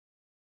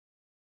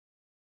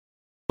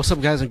What's up,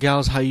 guys and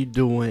gals? How you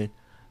doing?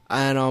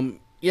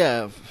 And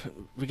yeah,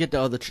 forget the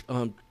other.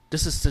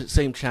 This is the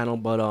same channel,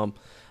 but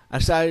I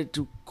decided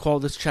to call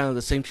this channel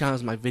the same channel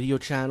as my video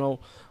channel.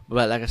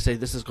 But like I said,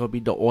 this is gonna be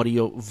the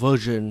audio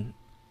version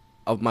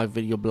of my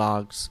video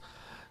blogs,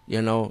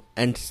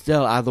 And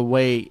still, either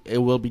way, it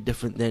will be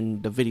different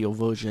than the video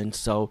version.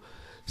 So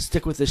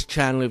stick with this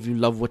channel if you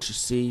love what you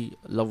see,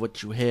 love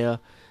what you hear,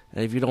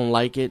 and if you don't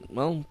like it,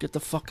 well, get the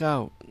fuck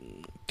out.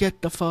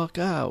 Get the fuck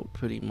out,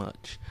 pretty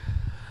much.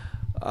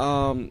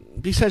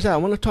 Besides that, I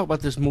want to talk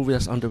about this movie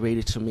that's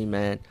underrated to me,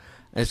 man.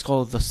 And it's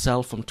called The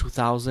Cell from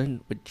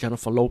 2000 with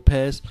Jennifer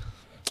Lopez.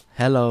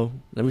 Hello,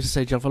 let me just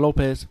say Jennifer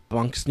Lopez,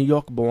 Bronx, New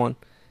York born.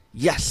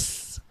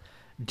 Yes,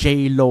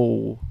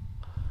 J-Lo.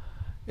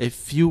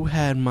 If you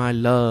had my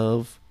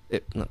love,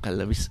 okay,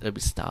 let me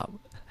stop.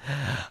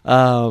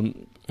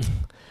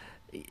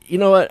 You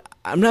know what?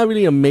 I'm not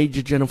really a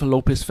major Jennifer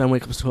Lopez fan when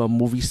it comes to her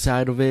movie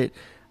side of it.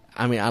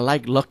 I mean, I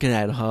like looking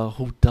at her.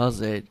 Who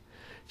does it?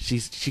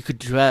 She could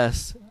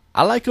dress.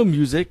 I like her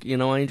music,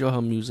 I enjoy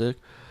her music,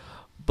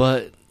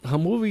 but her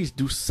movies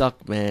do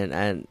suck, man.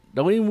 And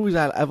the only movies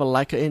I ever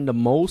like her in the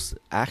most,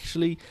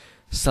 actually,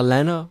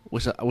 Selena,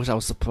 which I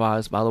was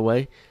surprised, by the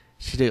way.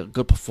 She did a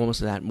good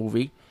performance in that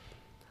movie.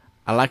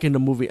 I like in the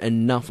movie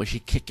Enough, where she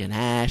kicking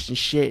ass and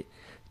shit,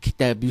 kick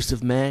that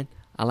abusive man.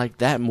 I like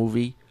that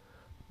movie.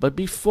 But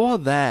before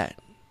that,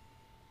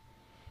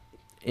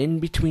 in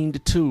between the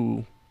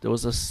two, there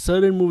was a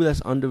certain movie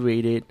that's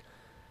underrated.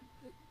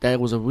 That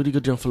was a really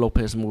good Jennifer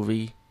Lopez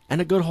movie, and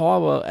a good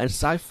horror and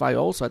sci-fi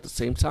also at the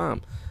same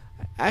time.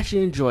 I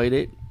actually enjoyed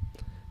it.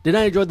 Did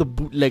I enjoy the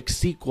bootleg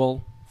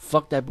sequel?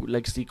 Fuck that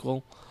bootleg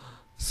sequel.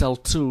 Cell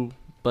 2.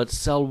 But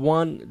Cell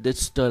 1 did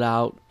stood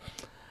out.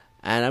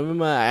 And I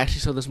remember I actually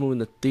saw this movie in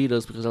the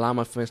theaters because a lot of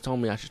my friends told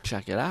me I should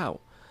check it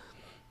out.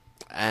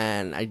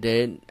 And I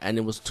did. And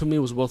it was, to me, it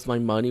was worth my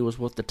money. It was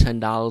worth the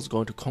 $10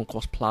 going to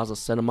Concourse Plaza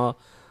Cinema,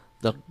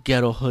 the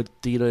ghetto hood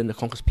theater in the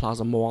Concourse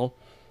Plaza Mall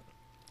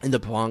in the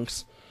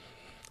Bronx.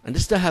 And they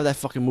still have that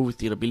fucking movie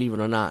theater, believe it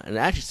or not. And they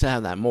actually still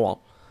have that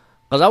mall.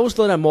 Because I always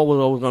thought that mall was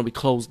always going to be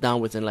closed down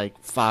within like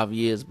 5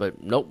 years.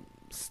 But nope,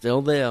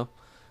 still there.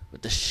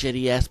 With the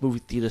shitty ass movie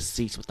theater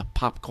seats with the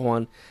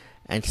popcorn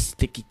and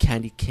sticky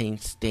candy cane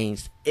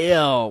stains.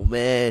 Ew,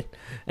 man.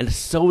 And the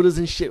sodas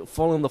and shit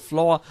falling on the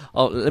floor.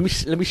 Oh, let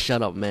me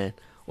shut up, man.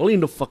 Only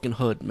in the fucking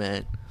hood,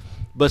 man.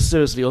 But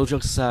seriously, all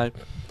jokes aside,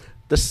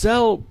 The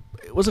Cell,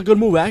 it was a good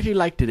movie. I actually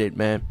liked it,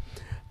 man.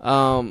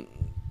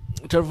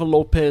 Jennifer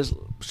Lopez,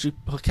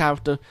 her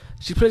character,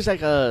 she plays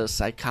like a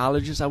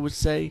psychologist, I would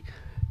say,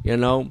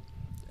 and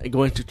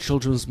going into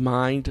children's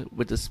mind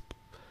with this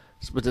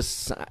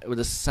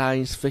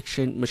science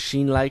fiction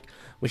machine, like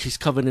when she's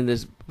covered in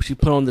this, she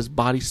put on this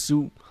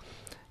bodysuit,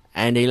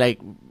 and they like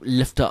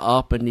lift her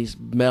up in these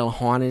metal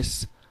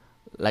harness,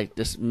 like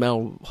this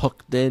metal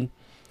hooked in,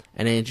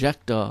 and they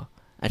inject her,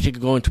 and she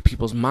could go into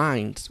people's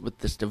minds with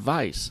this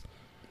device.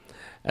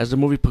 As the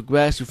movie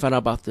progressed, you find out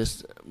about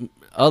this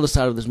other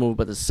side of this movie,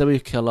 but the serial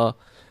killer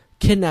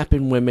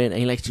kidnapping women, and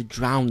he likes to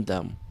drown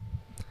them.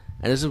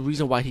 And there's a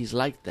reason why he's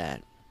like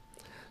that.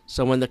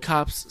 So when the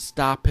cops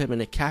stopped him and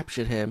they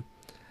captured him,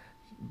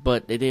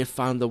 but they didn't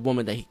find the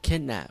woman that he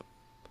kidnapped,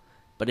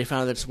 but they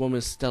found that this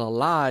woman's still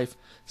alive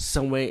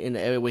somewhere in the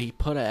area where he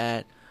put her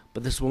at,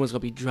 but this woman's gonna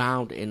be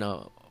drowned in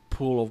a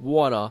pool of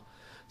water.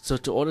 So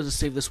in order to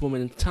save this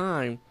woman in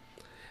time,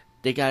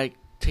 they gotta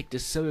take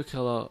this serial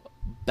killer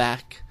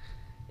back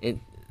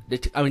in. They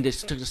took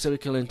the serial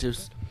killer into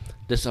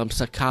this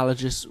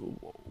psychologist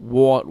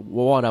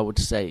ward, I would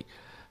say,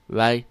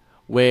 right?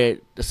 Where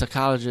the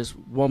psychologist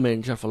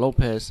woman, Jennifer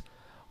Lopez,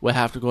 will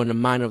have to go in the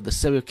mind of the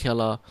serial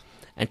killer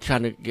and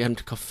trying to get him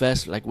to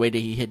confess, like, where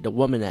did he hit the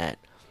woman at,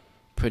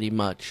 pretty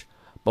much.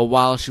 But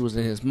while she was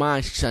in his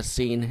mind, she started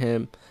seeing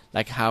him,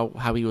 like, how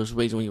he was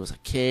raised when he was a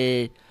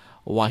kid,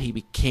 or why he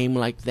became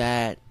like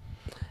that.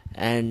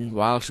 And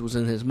while she was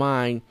in his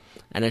mind,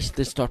 and as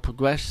this started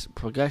progression,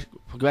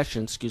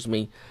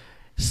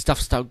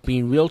 stuff started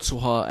being real to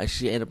her, and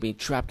she ended up being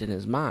trapped in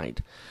his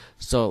mind.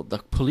 So the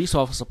police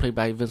officer, played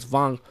by Vince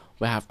Vaughn,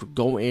 will have to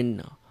go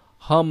in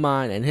her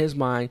mind and his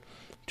mind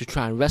to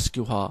try and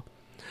rescue her.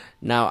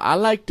 Now, I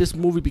like this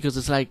movie because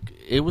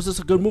it was just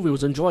a good movie. It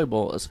was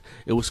enjoyable.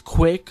 It was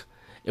quick.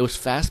 It was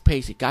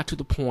fast-paced. It got to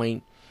the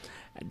point.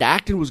 The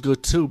acting was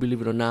good, too,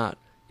 believe it or not,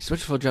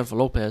 especially for Jennifer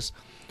Lopez.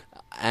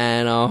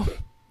 And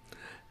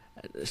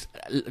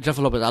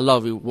Jennifer Lopez, I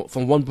love you.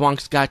 From one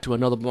Bronx guy to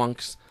another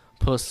Bronx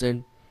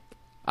person,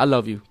 I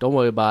love you. Don't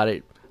worry about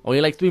it.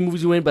 Only like 3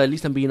 movies you in, but at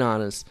least I'm being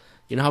honest.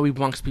 You know how we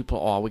Bronx people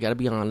are. We gotta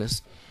be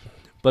honest.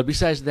 But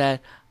besides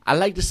that, I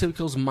like the serial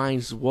killer's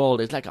mind's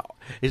world. It's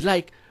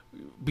like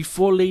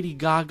before Lady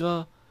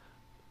Gaga.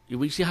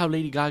 We see how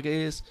Lady Gaga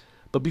is,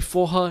 but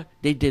before her,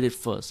 they did it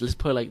first. Let's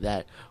put it like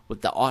that.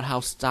 With the art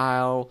house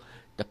style,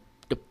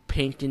 the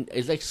painting.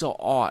 It's like so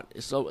art.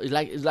 It's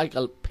like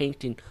a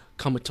painting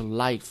coming to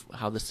life.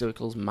 How the serial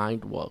killer's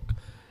mind work.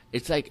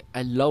 It's like,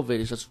 I love it.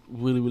 It's just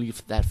really, really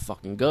that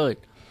fucking good.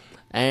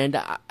 And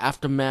the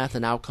aftermath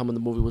and outcome of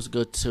the movie was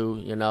good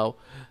too,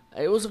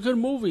 It was a good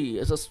movie.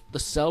 The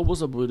Cell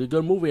was a really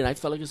good movie, and I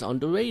felt like it's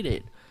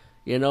underrated.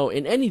 In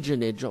any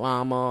genre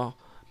drama,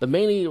 but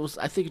mainly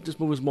I think this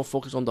movie was more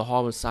focused on the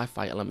horror and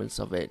sci-fi elements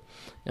of it,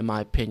 in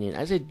my opinion.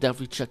 I say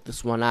definitely check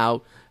this one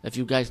out. If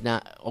you guys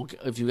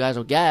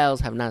or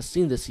gals have not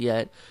seen this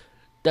yet,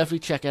 definitely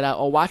check it out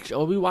or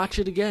rewatch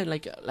it again,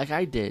 like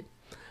I did.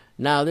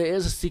 Now there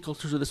is a sequel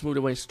to this movie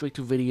that went straight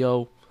to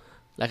video,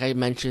 like I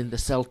mentioned, The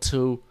Cell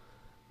 2.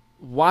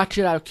 Watch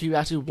it out of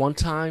curiosity one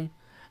time,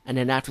 and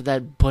then after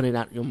that, burn it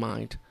out in your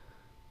mind.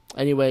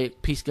 Anyway,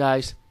 peace,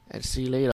 guys, and see you later.